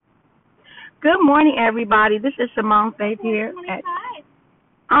Good morning, everybody. This is Simone Faith here.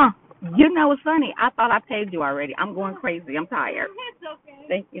 Uh, you know what's funny? I thought I paid you already. I'm going crazy. I'm tired.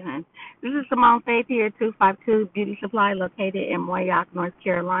 Thank you, hon. This is Simone Faith here, 252 Beauty Supply, located in Moyock, North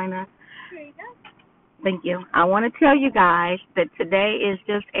Carolina. Thank you. I want to tell you guys that today is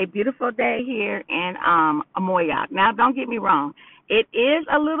just a beautiful day here in Moyock. Now, don't get me wrong. It is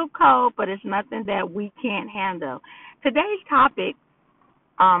a little cold, but it's nothing that we can't handle. Today's topic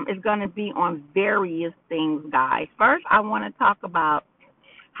is going to be on various things, guys. First, I want to talk about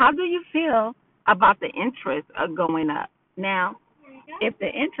how do you feel about the interest of going up. Now, if the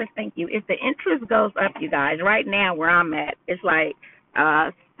interest, thank you, if the interest goes up, you guys, right now where I'm at, it's like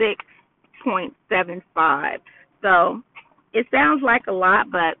 6.75. So it sounds like a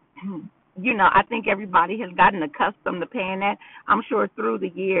lot, but I think everybody has gotten accustomed to paying that. I'm sure through the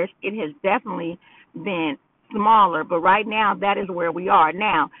years it has definitely been smaller, but right now that is where we are.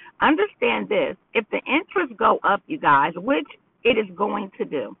 Now, understand this. If the interest go up, you guys, which it is going to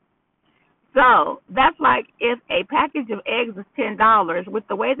do. So that's like if a package of eggs is $10, with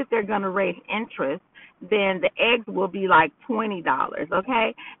the way that they're going to raise interest, then the eggs will be like $20,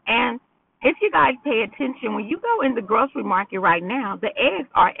 okay? And if you guys pay attention, when you go in the grocery market right now, the eggs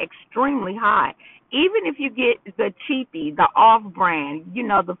are extremely high. Even if you get the cheapy, the off-brand,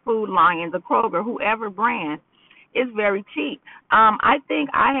 the Food Lion, the Kroger, whoever brand, is very cheap. I think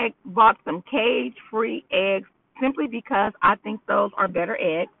I had bought some cage-free eggs simply because I think those are better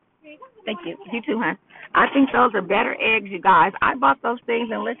eggs. Thank you. You too, hon. I think those are better eggs, you guys. I bought those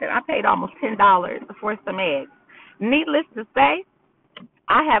things, and listen, I paid almost $10 for some eggs. Needless to say,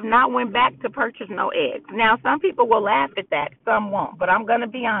 I have not went back to purchase no eggs. Now, some people will laugh at that. Some won't. But I'm going to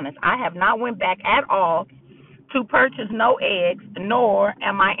be honest. I have not went back at all to purchase no eggs, nor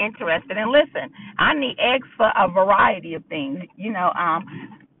am I interested. And listen, I need eggs for a variety of things.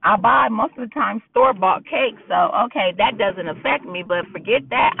 I buy most of the time store-bought cakes, so, okay, that doesn't affect me. But forget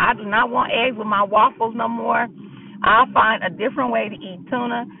that. I do not want eggs with my waffles no more. I'll find a different way to eat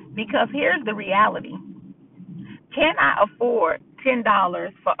tuna because here's the reality. Can I afford $10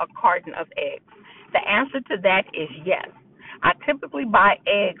 for a carton of eggs? The answer to that is yes. I typically buy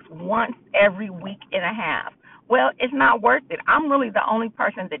eggs once every week and a half. Well, it's not worth it. I'm really the only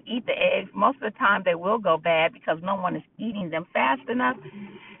person that eat the eggs. Most of the time they will go bad because no one is eating them fast enough.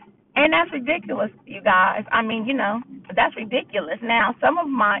 And that's ridiculous, you guys. I mean, that's ridiculous. Now, some of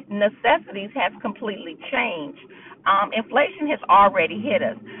my necessities have completely changed. Inflation has already hit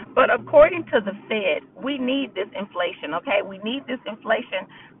us. But according to the Fed, we need this inflation, okay? We need this inflation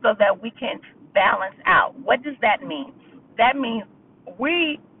so that we can balance out. What does that mean? That means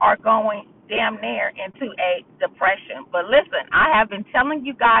we are going damn near into a depression. But listen, I have been telling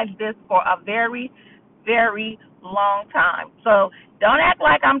you guys this for a very, very long time. So don't act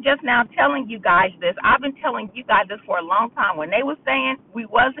like I'm just now telling you guys this. I've been telling you guys this for a long time. When they were saying we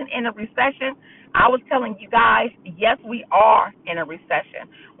wasn't in a recession, I was telling you guys, yes, we are in a recession.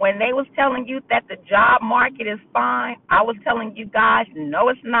 When they was telling you that the job market is fine, I was telling you guys, no,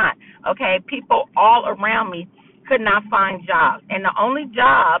 it's not. Okay, people all around me could not find jobs. And the only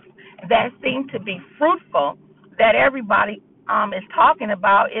jobs that seem to be fruitful that everybody is talking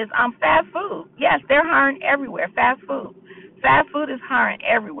about is fast food. Yes, they're hiring everywhere, fast food. Fast food is hiring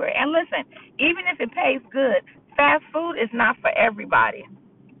everywhere. And listen, even if it pays good, fast food is not for everybody.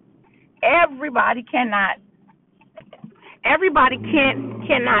 Everybody cannot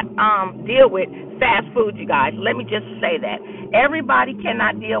deal with fast food, you guys. Let me just say that. Everybody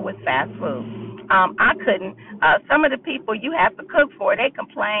cannot deal with fast food. I couldn't. Some of the people you have to cook for, they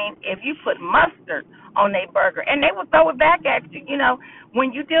complain if you put mustard on their burger, and they will throw it back at you.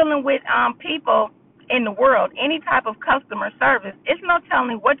 When you're dealing with people in the world, any type of customer service, it's no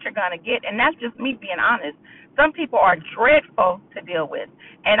telling what you're going to get, and that's just me being honest. Some people are dreadful to deal with,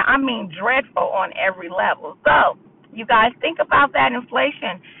 and I mean dreadful on every level. So, you guys, think about that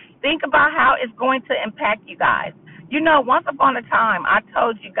inflation. Think about how it's going to impact you guys. Once upon a time, I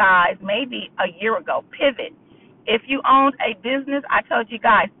told you guys maybe a year ago, pivot. If you owned a business, I told you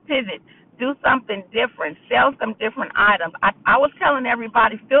guys, pivot. Do something different. Sell some different items. I was telling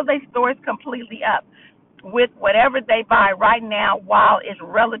everybody, fill their stores completely up with whatever they buy right now while it's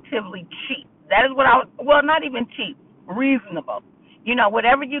relatively cheap. That is what not even cheap, reasonable.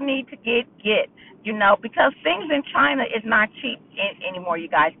 Whatever you need to get, because things in China is not cheap anymore, you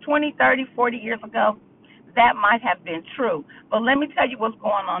guys. 20, 30, 40 years ago, that might have been true. But let me tell you what's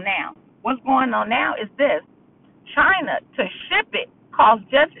going on now. What's going on now is this. China, to ship it, costs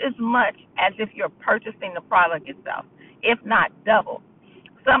just as much as if you're purchasing the product itself, if not double,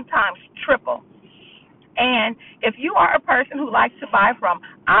 sometimes triple. And if you are a person who likes to buy from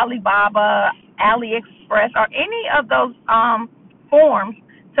Alibaba, AliExpress, or any of those forms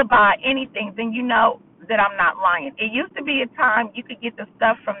to buy anything, then you know that I'm not lying. It used to be a time you could get the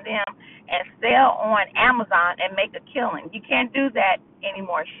stuff from them and sell on Amazon and make a killing. You can't do that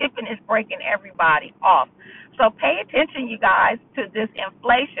anymore. Shipping is breaking everybody off. So pay attention, you guys, to this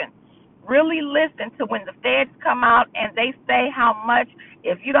inflation. Really listen to when the feds come out and they say how much.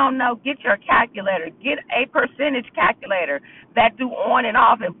 If you don't know, get your calculator. Get a percentage calculator that do on and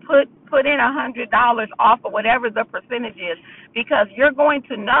off, and put in $100 off of whatever the percentage is, because you're going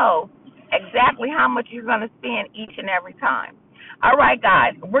to know exactly how much you're going to spend each and every time. All right,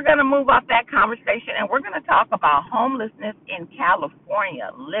 guys, we're going to move off that conversation and we're going to talk about homelessness in California.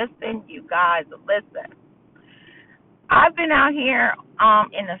 Listen, you guys, listen. I've been out here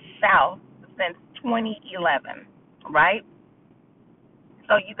in the South since 2011, right?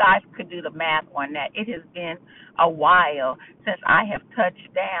 So you guys could do the math on that. It has been a while since I have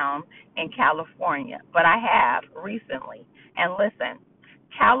touched down in California, but I have recently. And listen,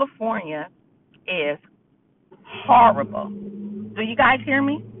 California is horrible. Do you guys hear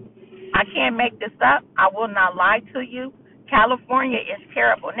me? I can't make this up. I will not lie to you. California is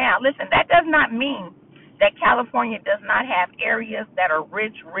terrible. Now, listen, that does not mean that California does not have areas that are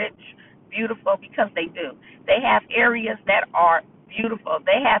rich, beautiful, because they do. They have areas that are beautiful.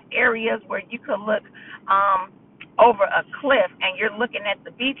 They have areas where you could look over a cliff and you're looking at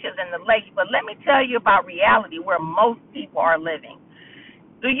the beaches and the lakes. But let me tell you about reality where most people are living.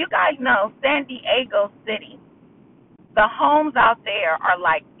 Do you guys know San Diego City? The homes out there are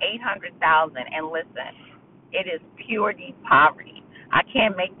like 800,000, and listen, it is pure poverty. I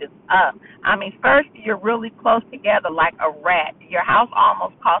can't make this up. I mean, first, you're really close together like a rat. Your house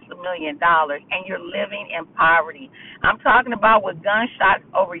almost costs $1 million, and you're living in poverty. I'm talking about with gunshots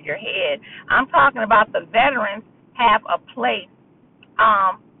over your head. I'm talking about the veterans have a place.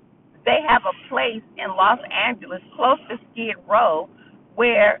 They have a place in Los Angeles close to Skid Row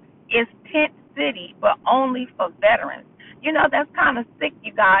where it's tent city, but only for veterans. You know, that's kind of sick,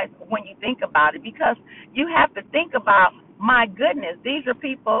 you guys, when you think about it, because you have to think about, my goodness, these are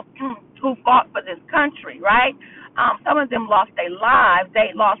people who fought for this country, right? Some of them lost their lives.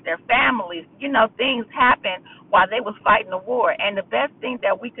 They lost their families. You know, things happened while they was fighting the war. And the best thing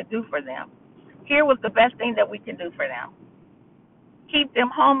that we could do for them, here was the best thing that we can do for them. Keep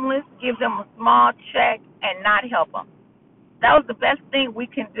them homeless, give them a small check, and not help them. That was the best thing we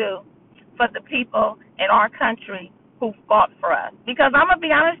can do for the people in our country who fought for us. Because I'm going to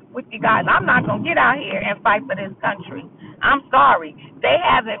be honest with you guys, I'm not going to get out here and fight for this country. I'm sorry. They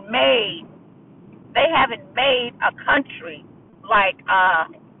haven't made a country like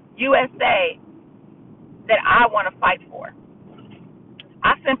USA that I want to fight for.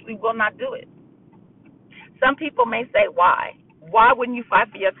 I simply will not do it. Some people may say, why? Why wouldn't you fight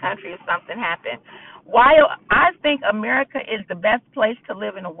for your country if something happened? While I think America is the best place to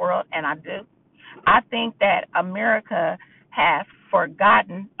live in the world, and I do, I think that America has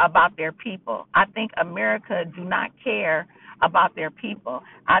forgotten about their people. I think America do not care about their people.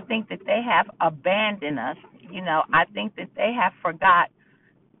 I think that they have abandoned us. You know, I think that they have forgot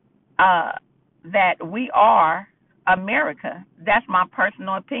that we are America. That's my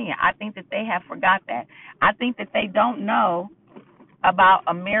personal opinion. I think that they have forgot that. I think that they don't know about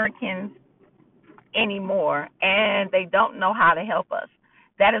Americans anymore, and they don't know how to help us.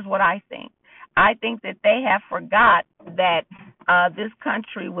 That is what I think. I think that they have forgot that this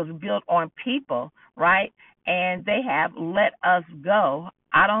country was built on people, right? And they have let us go.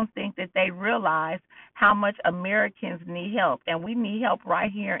 I don't think that they realize how much Americans need help, and we need help right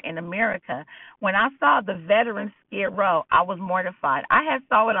here in America. When I saw the veterans Skid Row, I was mortified. I had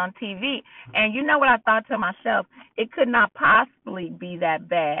saw it on TV, and you know what I thought to myself? It could not possibly be that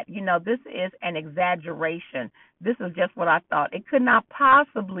bad. You know, this is an exaggeration. This is just what I thought. It could not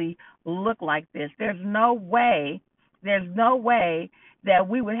possibly look like this. There's no way that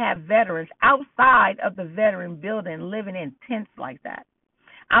we would have veterans outside of the veteran building living in tents like that.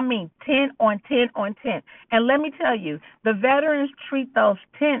 I mean, 10 on 10 on 10. And let me tell you, the veterans treat those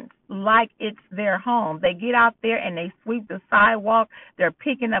tents like it's their home. They get out there and they sweep the sidewalk. They're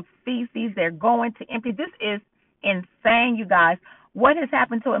picking up feces. They're going to empty. This is insane, you guys. What has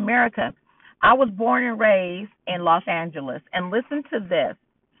happened to America? I was born and raised in Los Angeles. And listen to this.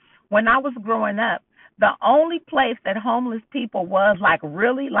 When I was growing up, the only place that homeless people was like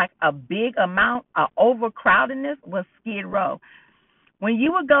really like a big amount of overcrowdedness was Skid Row. When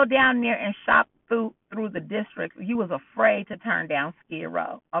you would go down there and shop through the district, you was afraid to turn down Skid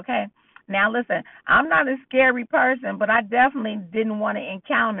Row, okay? Now, listen, I'm not a scary person, but I definitely didn't want to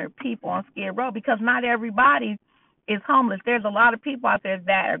encounter people on Skid Row because not everybody is homeless. There's a lot of people out there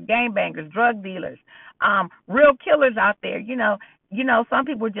that are gangbangers, drug dealers, real killers out there. Some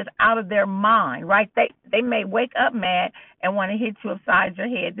people are just out of their mind, right? They may wake up mad and want to hit you upside your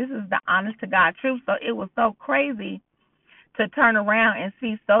head. This is the honest to God truth. So it was so crazy to turn around and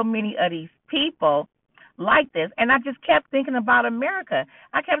see so many of these people like this. And I just kept thinking about America.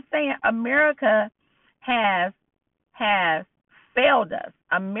 I kept saying America has failed us.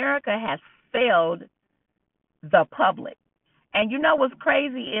 America has failed the public. And you know what's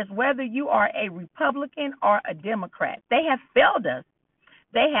crazy is whether you are a Republican or a Democrat, they have failed us.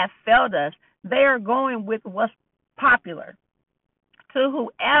 They have failed us. They are going with what's popular to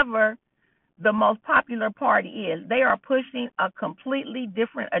whoever the most popular party is. They are pushing a completely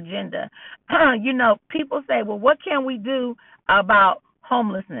different agenda. People say, well, what can we do about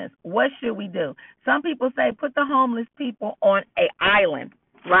homelessness? What should we do? Some people say put the homeless people on an island,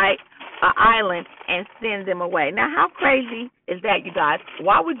 right? An island and send them away. Now, how crazy is that, you guys?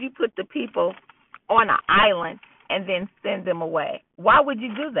 Why would you put the people on an island and then send them away? Why would you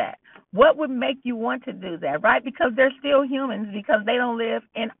do that? What would make you want to do that, right? Because they're still humans, because they don't live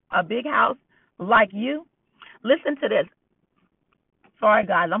in a big house like you. Listen to this. Sorry,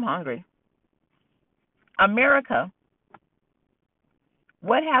 guys, I'm hungry. America.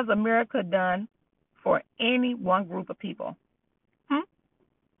 What has America done for any one group of people?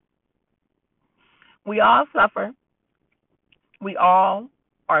 We all suffer. We all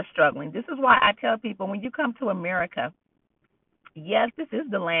are struggling. This is why I tell people when you come to America, yes, this is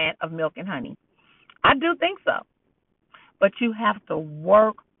the land of milk and honey. I do think so. But you have to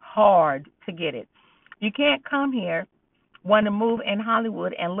work hard to get it. You can't come here, want to move in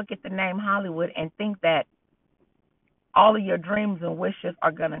Hollywood and look at the name Hollywood and think that all of your dreams and wishes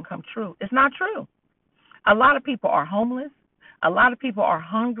are going to come true. It's not true. A lot of people are homeless. A lot of people are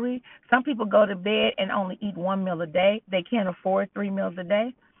hungry. Some people go to bed and only eat one meal a day. They can't afford 3 meals a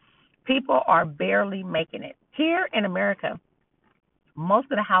day. People are barely making it. Here in America, most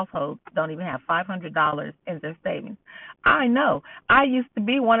of the households don't even have $500 in their savings. I know. I used to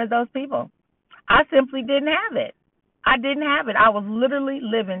be one of those people. I simply didn't have it. I didn't have it. I was literally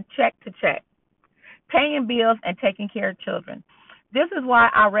living check to check, paying bills and taking care of children. This is why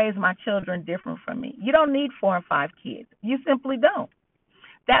I raise my children different from me. You don't need 4 and 5 kids. You simply don't.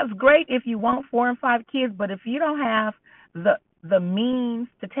 That's great if you want 4 and 5 kids, but if you don't have the means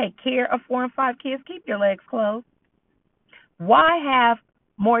to take care of 4 and 5 kids, keep your legs closed. Why have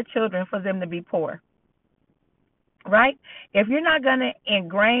more children for them to be poor? Right? If you're not going to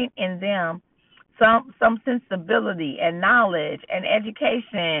ingrain in them some sensibility and knowledge and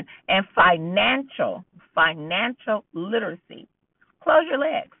education and financial literacy, close your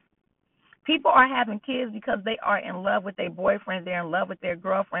legs. People are having kids because they are in love with their boyfriends. They're in love with their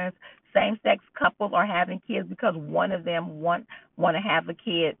girlfriends. Same-sex couples are having kids because one of them want to have a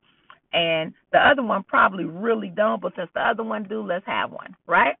kid, and the other one probably really don't. But since the other one do, let's have one,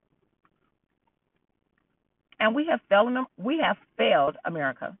 right? And we have failed them. We have failed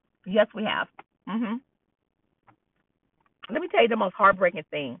America. Yes, we have. Let me tell you the most heartbreaking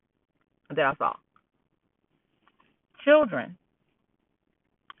thing that I saw. Children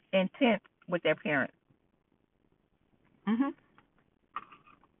in tents with their parents.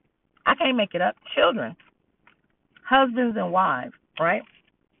 I can't make it up. Children, husbands and wives, right?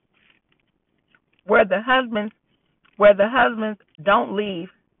 Where the husbands don't leave,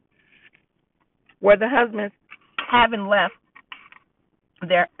 where the husbands haven't left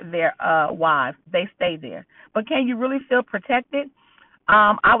their wives, they stay there. But can you really feel protected?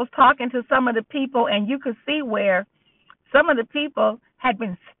 I was talking to some of the people, and you could see where some of the people had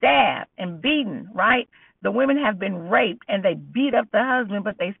been stabbed and beaten, right? The women have been raped, and they beat up the husband,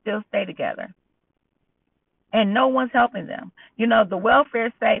 but they still stay together. And no one's helping them. You know, the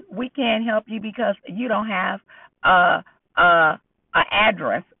welfare say, we can't help you because you don't have a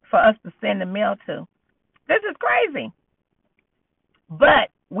address for us to send the mail to. This is crazy. But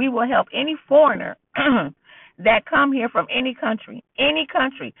we will help any foreigner that come here from any country,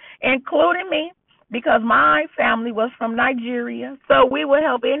 including me, because my family was from Nigeria. So we will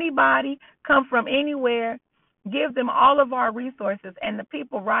help anybody come from anywhere, give them all of our resources. And the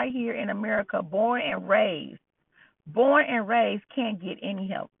people right here in America, born and raised, can't get any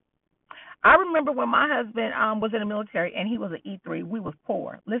help. I remember when my husband was in the military and he was an E3, we was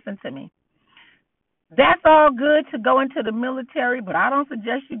poor. Listen to me. That's all good to go into the military, but I don't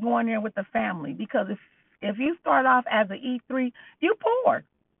suggest you go in there with the family, because if you start off as an E3, you poor.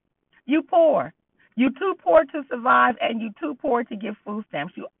 You too poor to survive, and you too poor to get food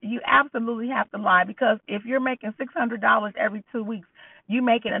stamps. You absolutely have to lie, because if you're making $600 every 2 weeks, you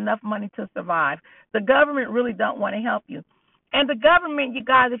making enough money to survive. The government really don't want to help you. And the government, you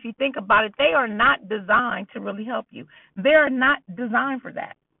guys, if you think about it, they are not designed to really help you. They are not designed for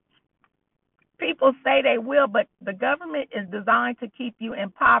that. People say they will, but the government is designed to keep you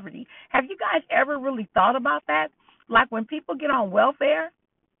in poverty. Have you guys ever really thought about that? Like when people get on welfare,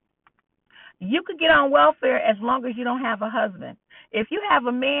 you could get on welfare as long as you don't have a husband. If you have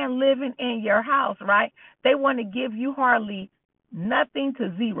a man living in your house, right, they want to give you hardly nothing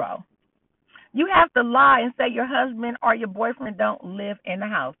to zero. You have to lie and say your husband or your boyfriend don't live in the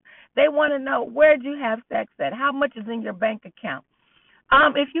house. They want to know, where'd you have sex at? How much is in your bank account?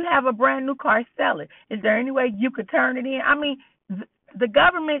 If you have a brand new car, sell it. Is there any way you could turn it in? I mean, the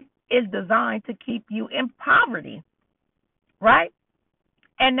government is designed to keep you in poverty, right?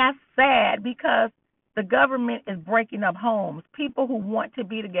 And that's sad, because the government is breaking up homes, people who want to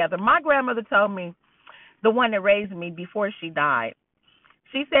be together. My grandmother told me, the one that raised me before she died,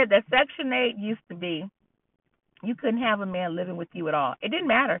 she said that Section 8 used to be, you couldn't have a man living with you at all. It didn't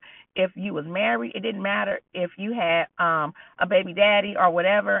matter if you was married. It didn't matter if you had a baby daddy or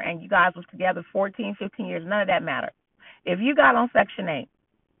whatever, and you guys was together 14, 15 years. None of that mattered. If you got on Section 8,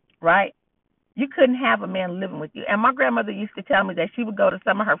 right, you couldn't have a man living with you. And my grandmother used to tell me that she would go to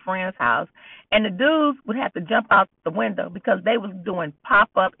some of her friends' house, and the dudes would have to jump out the window because they was doing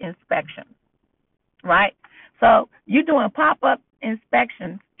pop-up inspections, right? So you're doing pop-up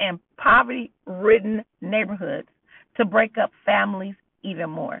inspections in poverty-ridden neighborhoods to break up families even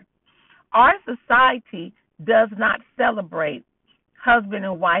more. Our society does not celebrate husband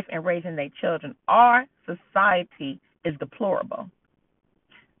and wife and raising their children. Our society is deplorable.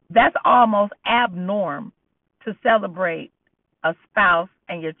 That's almost abnormal to celebrate a spouse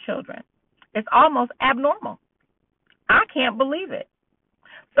and your children. It's almost abnormal. I can't believe it.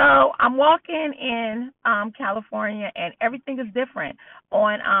 So I'm walking in California, and everything is different.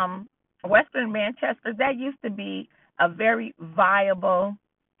 On Western Manchester, that used to be a very viable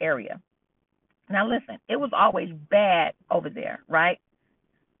area. Now listen, it was always bad over there, right?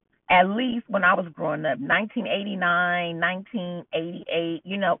 At least when I was growing up, 1989, 1988,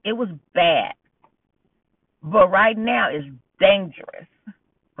 it was bad. But right now it's dangerous,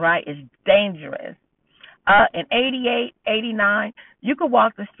 right? It's dangerous. In 88, 89, you could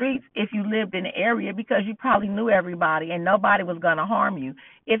walk the streets if you lived in the area because you probably knew everybody and nobody was going to harm you.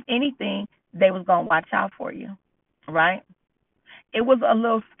 If anything, they was going to watch out for you, right? It was a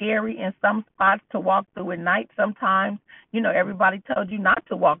little scary in some spots to walk through at night. Sometimes, everybody told you not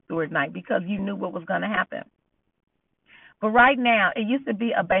to walk through at night because you knew what was going to happen. But right now, it used to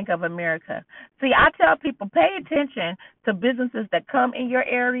be a Bank of America. See, I tell people, pay attention to businesses that come in your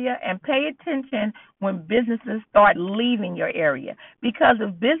area, and pay attention when businesses start leaving your area. Because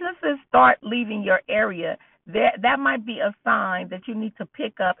if businesses start leaving your area, that might be a sign that you need to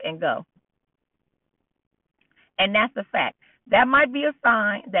pick up and go. And that's a fact. That might be a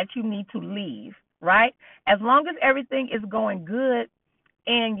sign that you need to leave, right? As long as everything is going good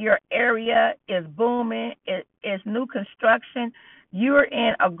and your area is booming, it's new construction, you're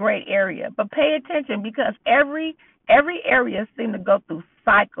in a great area. But pay attention, because every area seems to go through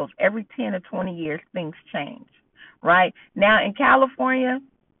cycles. Every 10 or 20 years, things change, right? Now, in California,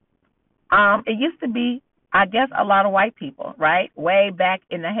 it used to be, I guess, a lot of white people, right, way back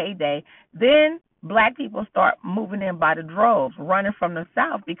in the heyday. Then black people start moving in by the droves, running from the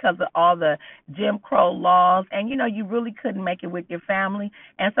South because of all the Jim Crow laws. And, you really couldn't make it with your family,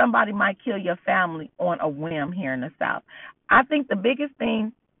 and somebody might kill your family on a whim here in the South. I think the biggest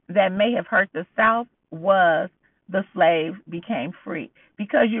thing that may have hurt the South was the slaves became free,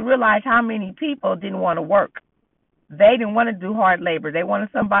 because you realize how many people didn't want to work. They didn't want to do hard labor. They wanted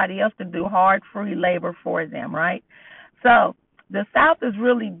somebody else to do hard, free labor for them, right? So the South is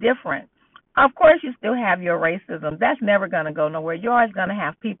really different. Of course, you still have your racism. That's never going to go nowhere. You're always going to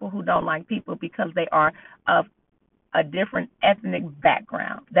have people who don't like people because they are of a different ethnic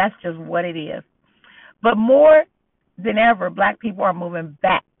background. That's just what it is. But more than ever, black people are moving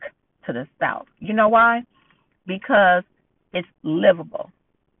back to the South. You know why? Because it's livable,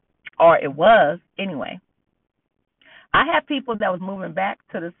 or it was anyway. I had people that was moving back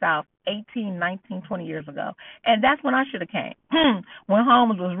to the South 18, 19, 20 years ago, and that's when I should have came, when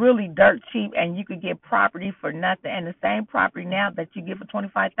homes was really dirt cheap and you could get property for nothing, and the same property now that you get for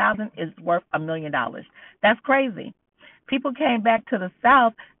 $25,000 is worth $1 million. That's crazy. People came back to the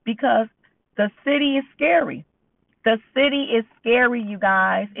South because the city is scary. The city is scary, you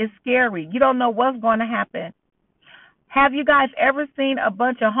guys. It's scary. You don't know what's going to happen. Have you guys ever seen a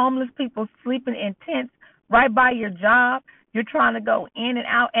bunch of homeless people sleeping in tents right by your job? You're trying to go in and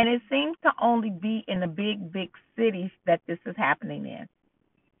out, and it seems to only be in the big cities that this is happening in.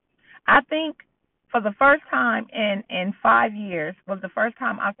 I think for the first time in 5 years was the first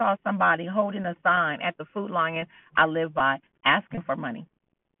time I saw somebody holding a sign at the Food Lion I live by asking for money.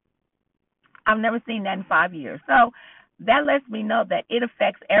 I've never seen that in 5 years. So that lets me know that it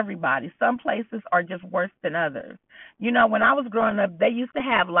affects everybody. Some places are just worse than others. You know, when I was growing up, they used to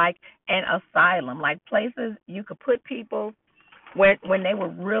have like an asylum, like places you could put people when they were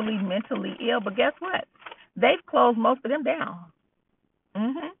really mentally ill. But guess what? They've closed most of them down.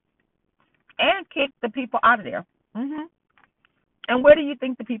 Mhm. And kicked the people out of there. Mhm. And where do you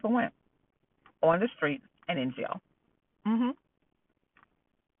think the people went? On the streets and in jail. Mhm.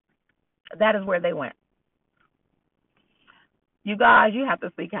 That is where they went. You guys, you have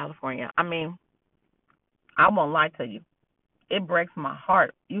to see California. I mean, I won't lie to you. It breaks my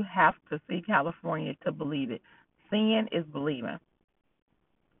heart. You have to see California to believe it. Seeing is believing.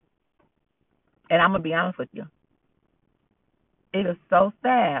 And I'm going to be honest with you. It is so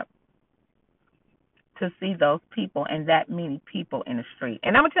sad to see those people and that many people in the street.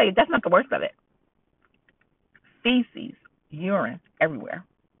 And I'm going to tell you, that's not the worst of it. Feces, urine, everywhere.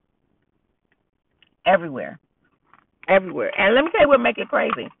 Everywhere. Everywhere. And let me tell you what makes it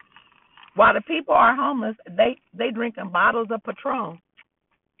crazy. While the people are homeless, they drinking bottles of Patron,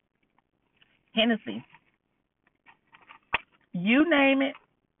 Hennessy. You name it,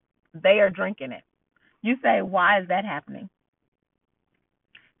 they are drinking it. You say, why is that happening?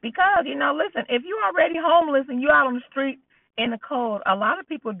 Because, listen, if you're already homeless and you're out on the street in the cold, a lot of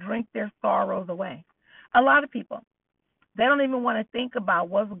people drink their sorrows away. A lot of people. They don't even want to think about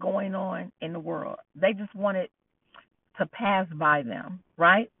what's going on in the world. They just want it to pass by them,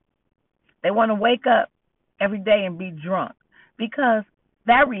 right? They want to wake up every day and be drunk because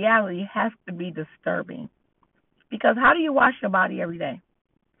that reality has to be disturbing. Because how do you wash your body every day?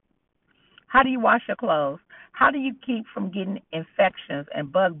 How do you wash your clothes? How do you keep from getting infections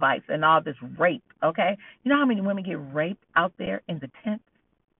and bug bites and all this rape, okay? You know how many women get raped out there in the tents?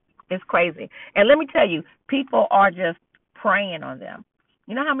 It's crazy. And let me tell you, people are just preying on them.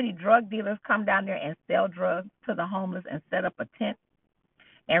 You know how many drug dealers come down there and sell drugs to the homeless and set up a tent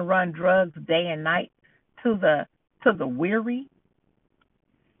and run drugs day and night to the weary?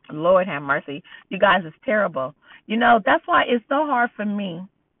 Lord have mercy. You guys, it's terrible. That's why it's so hard for me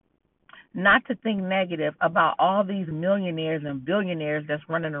not to think negative about all these millionaires and billionaires that's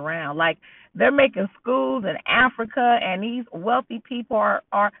running around. Like, they're making schools in Africa, and these wealthy people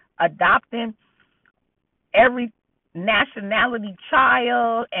are adopting every nationality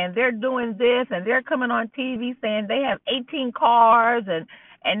child, and they're doing this, and they're coming on TV saying they have 18 cars,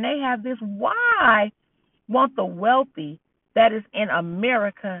 and they have this. Why won't the wealthy that is in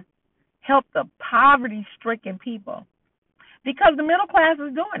America help the poverty-stricken people? Because the middle class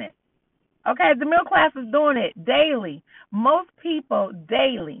is doing it. Okay, the middle class is doing it daily. Most people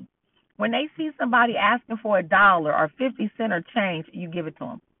daily, when they see somebody asking for $1 or 50 cents or change, you give it to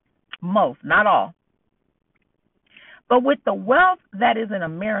them. Most, not all. But with the wealth that is in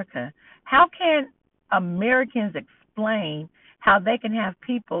America, how can Americans explain how they can have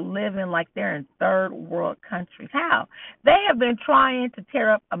people living like they're in third world countries? How? They have been trying to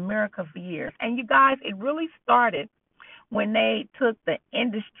tear up America for years. And you guys, it really started when they took the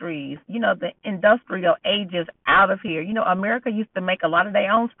industries, the industrial ages out of here. America used to make a lot of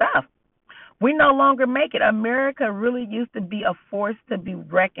their own stuff. We no longer make it. America really used to be a force to be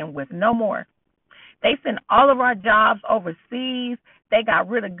reckoned with. No more. They sent all of our jobs overseas. They got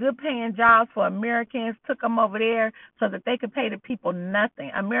rid of good paying jobs for Americans, took them over there so that they could pay the people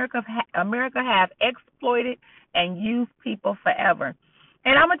nothing. America have exploited and used people forever.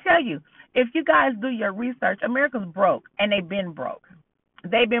 And I'm going to tell you, if you guys do your research, America's broke, and they've been broke.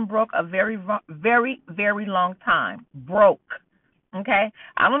 They've been broke a very, very, very long time. Broke. Okay?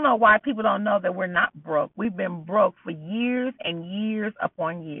 I don't know why people don't know that we're not broke. We've been broke for years and years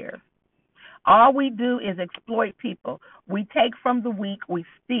upon years. All we do is exploit people. We take from the weak. We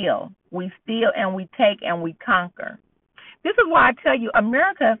steal. We steal and we take and we conquer. This is why I tell you,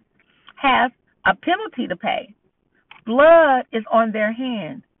 America has a penalty to pay. Blood is on their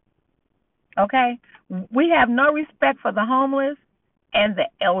hands. Okay? We have no respect for the homeless and the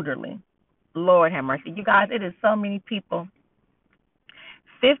elderly. Lord have mercy. You guys, it is so many people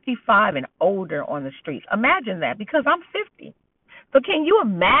 55 and older on the streets. Imagine that, because I'm 50. So can you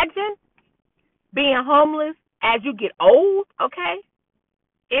imagine being homeless as you get old? Okay?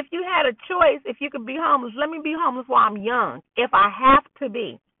 If you had a choice, if you could be homeless, let me be homeless while I'm young, if I have to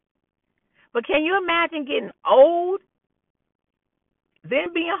be. But can you imagine getting old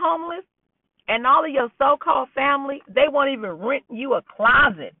Then being homeless and all of your so-called family, they won't even rent you a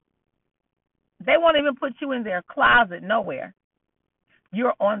closet. They won't even put you in their closet nowhere.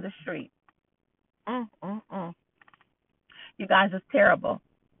 You're on the street. Mm. You guys, it's terrible.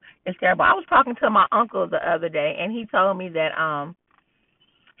 It's terrible. I was talking to my uncle the other day, and he told me that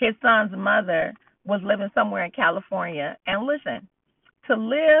his son's mother was living somewhere in California. And listen, to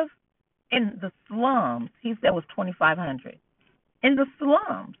live in the slums, he said, was $2,500. In the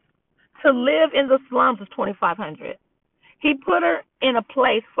slums, to live in the slums was $2,500. He put her in a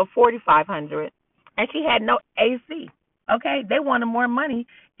place for $4,500, and she had no AC. Okay, they wanted more money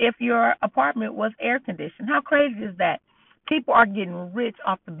if your apartment was air conditioned. How crazy is that? People are getting rich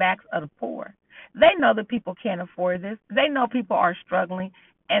off the backs of the poor. They know that people can't afford this. They know people are struggling,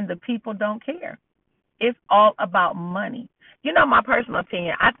 and the people don't care. It's all about money. You know, my personal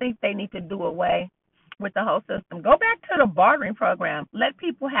opinion, I think they need to do away with the whole system. Go back to the bartering program. Let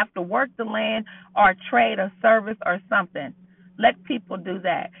people have to work the land or trade or service or something. Let people do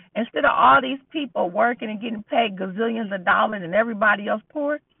that. Instead of all these people working and getting paid gazillions of dollars and everybody else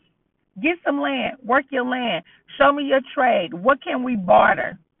poor, get some land. Work your land. Show me your trade. What can we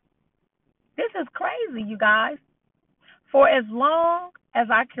barter? This is crazy, you guys. For as long as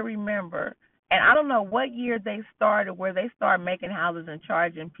I can remember, and I don't know what year they started where they started making houses and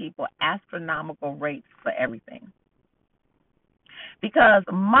charging people astronomical rates for everything. Because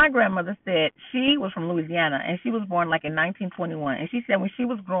my grandmother said she was from Louisiana, and she was born like in 1921. And she said when she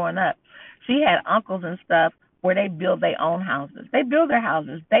was growing up, she had uncles and stuff where they build their own houses. They build their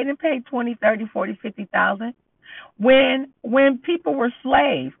houses. They didn't pay 20, 30, 40, 50,000. When people were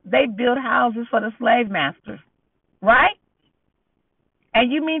slaves, they built houses for the slave masters, right?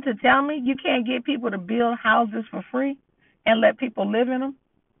 And you mean to tell me you can't get people to build houses for free and let people live in them?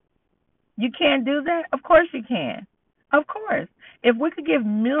 You can't do that? Of course you can. Of course. If we could give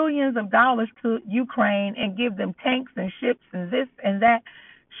millions of dollars to Ukraine and give them tanks and ships and this and that,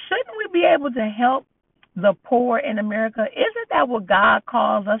 shouldn't we be able to help the poor in America? Isn't that what God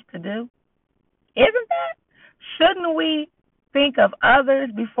calls us to do? Isn't that? Shouldn't we think of others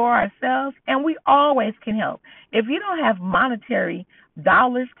before ourselves? And we always can help. If you don't have monetary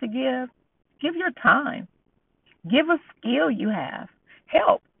dollars to give your time. Give a skill you have.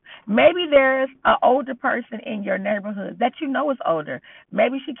 Help. Maybe there's an older person in your neighborhood that you know is older.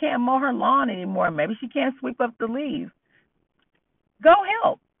 Maybe she can't mow her lawn anymore. Maybe she can't sweep up the leaves. Go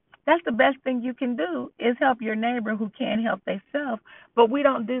help. That's the best thing you can do is help your neighbor who can't help themselves. But we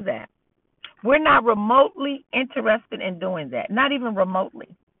don't do that. We're not remotely interested in doing that, not even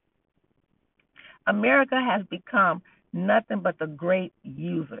remotely. America has become nothing but the great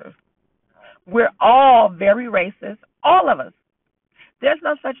users. We're all very racist, all of us. There's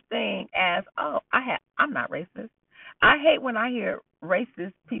no such thing as, I'm not racist. I hate when I hear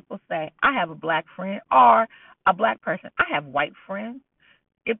racist people say, I have a black friend, or a black person. I have white friends.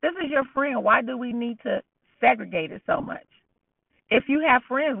 If this is your friend, why do we need to segregate it so much? If you have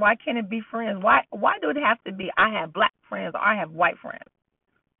friends, why can't it be friends? Why do it have to be I have black friends or I have white friends?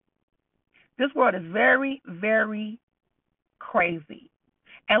 This world is very, very crazy.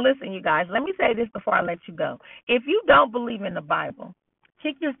 And listen, you guys, let me say this before I let you go. If you don't believe in the Bible,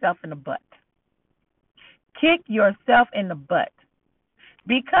 kick yourself in the butt. Kick yourself in the butt.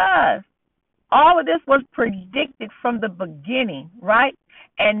 Because all of this was predicted from the beginning, right?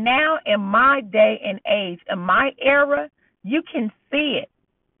 And now in my day and age, in my era, you can see it.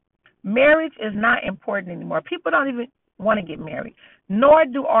 Marriage is not important anymore. People don't even want to get married, nor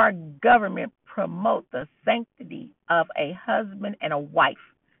do our government promote the sanctity of a husband and a wife.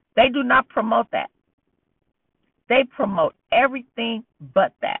 They do not promote that. They promote everything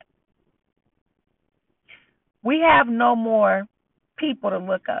but that. We have no more people to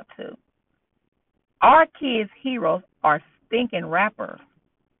look up to. Our kids' heroes are stinking rappers,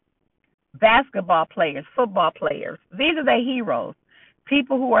 basketball players, football players. These are their heroes.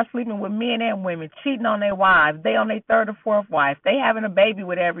 People who are sleeping with men and women, cheating on their wives. They on their third or fourth wife. They having a baby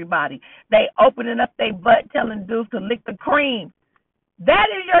with everybody. They opening up their butt, telling dudes to lick the cream. That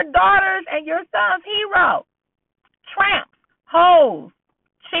is your daughter's and your son's hero. Tramps, hoes,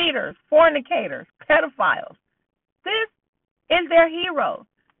 cheaters, fornicators, pedophiles. This is their hero.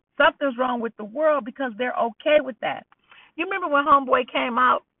 Something's wrong with the world because they're okay with that. You remember when Homeboy came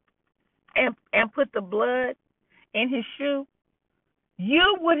out and put the blood in his shoe?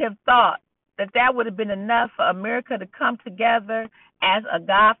 You would have thought that would have been enough for America to come together as a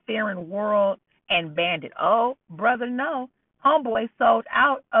God-fearing world and banned it. Oh, brother, no. Homeboy sold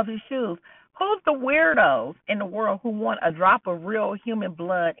out of his shoes. Who's the weirdos in the world who want a drop of real human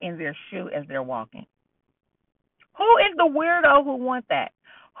blood in their shoe as they're walking? Who is the weirdo who want that?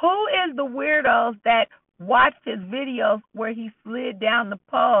 Who is the weirdos that watched his videos where he slid down the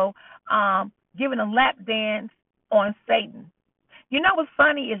pole, giving a lap dance on Satan? You know what's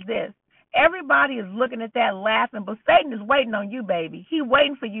funny is this. Everybody is looking at that laughing, but Satan is waiting on you, baby. He's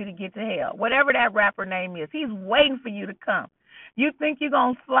waiting for you to get to hell. Whatever that rapper name is, he's waiting for you to come. You think you're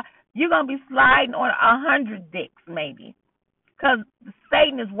gonna be sliding on 100 dicks, maybe. Because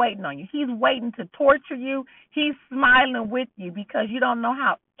Satan is waiting on you. He's waiting to torture you. He's smiling with you because you don't know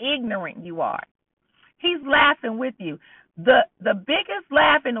how ignorant you are. He's laughing with you. The biggest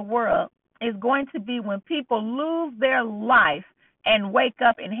laugh in the world is going to be when people lose their life and wake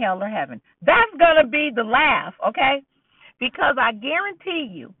up in hell or heaven. That's going to be the laugh, okay? Because I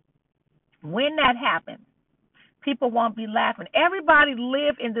guarantee you, when that happens, people won't be laughing. Everybody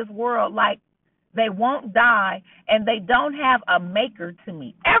live in this world like they won't die and they don't have a maker to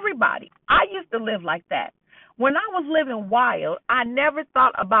meet. Everybody. I used to live like that. When I was living wild, I never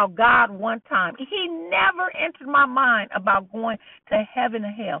thought about God one time. He never entered my mind about going to heaven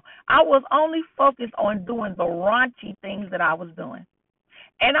or hell. I was only focused on doing the raunchy things that I was doing.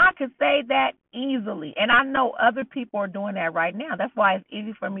 And I could say that easily. And I know other people are doing that right now. That's why it's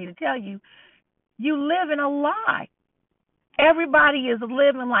easy for me to tell you, you live in a lie. Everybody is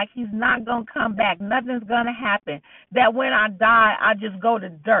living like he's not going to come back. Nothing's going to happen. That when I die, I just go to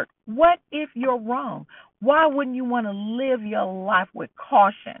dirt. What if you're wrong? Why wouldn't you want to live your life with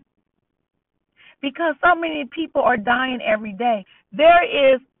caution? Because so many people are dying every day.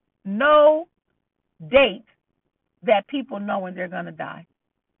 There is no date that people know when they're going to die.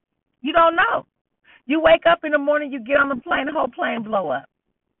 You don't know. You wake up in the morning, you get on the plane, the whole plane blow up.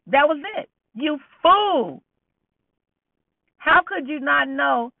 That was it. You fool. How could you not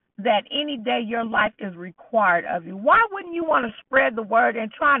know that any day your life is required of you? Why wouldn't you want to spread the word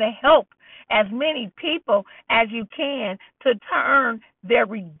and try to help as many people as you can to turn their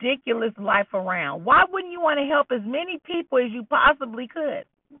ridiculous life around? Why wouldn't you want to help as many people as you possibly could?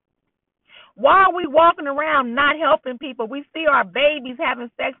 Why are we walking around not helping people? We see our babies having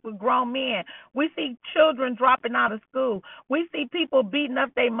sex with grown men. We see children dropping out of school. We see people beating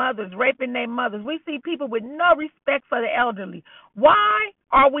up their mothers, raping their mothers. We see people with no respect for the elderly. Why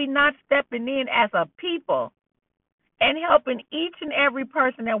are we not stepping in as a people and helping each and every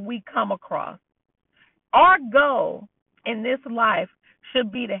person that we come across? Our goal in this life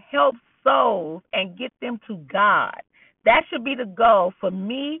should be to help souls and get them to God. That should be the goal for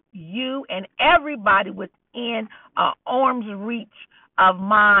me, you, and everybody within arm's reach of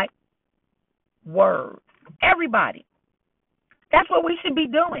my words. Everybody. That's what we should be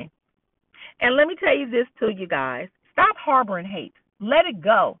doing. And let me tell you this to you guys. Stop harboring hate. Let it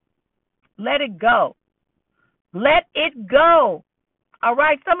go. Let it go. Let it go. All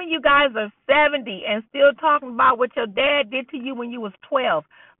right? Some of you guys are 70 and still talking about what your dad did to you when you was 12.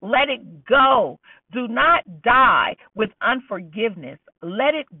 Let it go. Do not die with unforgiveness.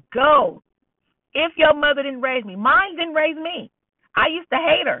 Let it go. If your mother didn't raise me, mine didn't raise me. I used to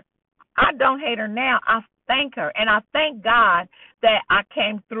hate her. I don't hate her now. I thank her. And I thank God that I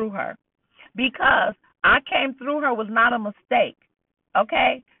came through her. Because I came through her was not a mistake.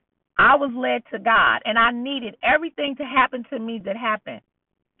 Okay? I was led to God. And I needed everything to happen to me that happened.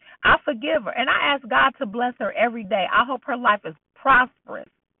 I forgive her. And I ask God to bless her every day. I hope her life is prosperous.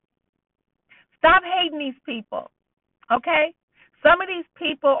 Stop hating these people, okay? Some of these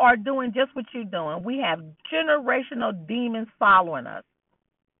people are doing just what you're doing. We have generational demons following us.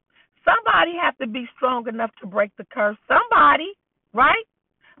 Somebody has to be strong enough to break the curse. Somebody, right?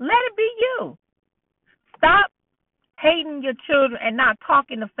 Let it be you. Stop hating your children and not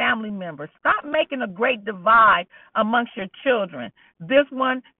talking to family members. Stop making a great divide amongst your children. This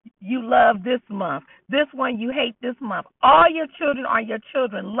one you love this month. This one you hate this month. All your children are your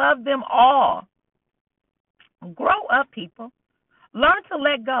children. Love them all. Grow up, people. Learn to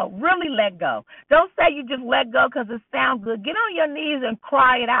let go. Really let go. Don't say you just let go because it sounds good. Get on your knees and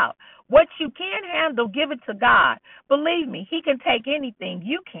cry it out. What you can't handle, give it to God. Believe me, He can take anything.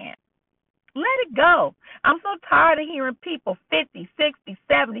 You can't. Let it go. I'm so tired of hearing people 50, 60,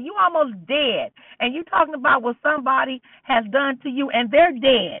 70. You almost dead. And you talking about what somebody has done to you, and they're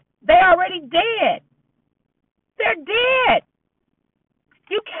dead. They're already dead. They're dead.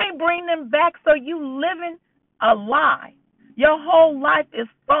 You can't bring them back, so you living a lie. Your whole life is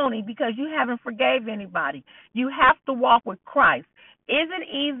phony because you haven't forgave anybody. You have to walk with Christ. Is it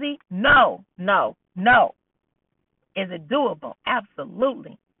easy? No, no, no. Is it doable?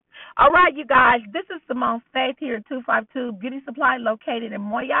 Absolutely. All right, you guys, this is Simone Faith here at 252 Beauty Supply located in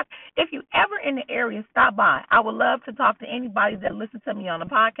Moyock. If you ever in the area, stop by. I would love to talk to anybody that listens to me on the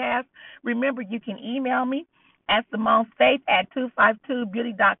podcast. Remember, you can email me at Simone Faith at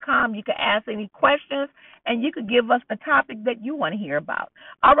 252beauty.com. You can ask any questions, and you could give us the topic that you want to hear about.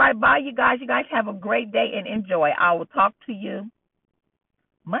 All right, bye, you guys. You guys have a great day and enjoy. I will talk to you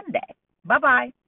Monday. Bye-bye.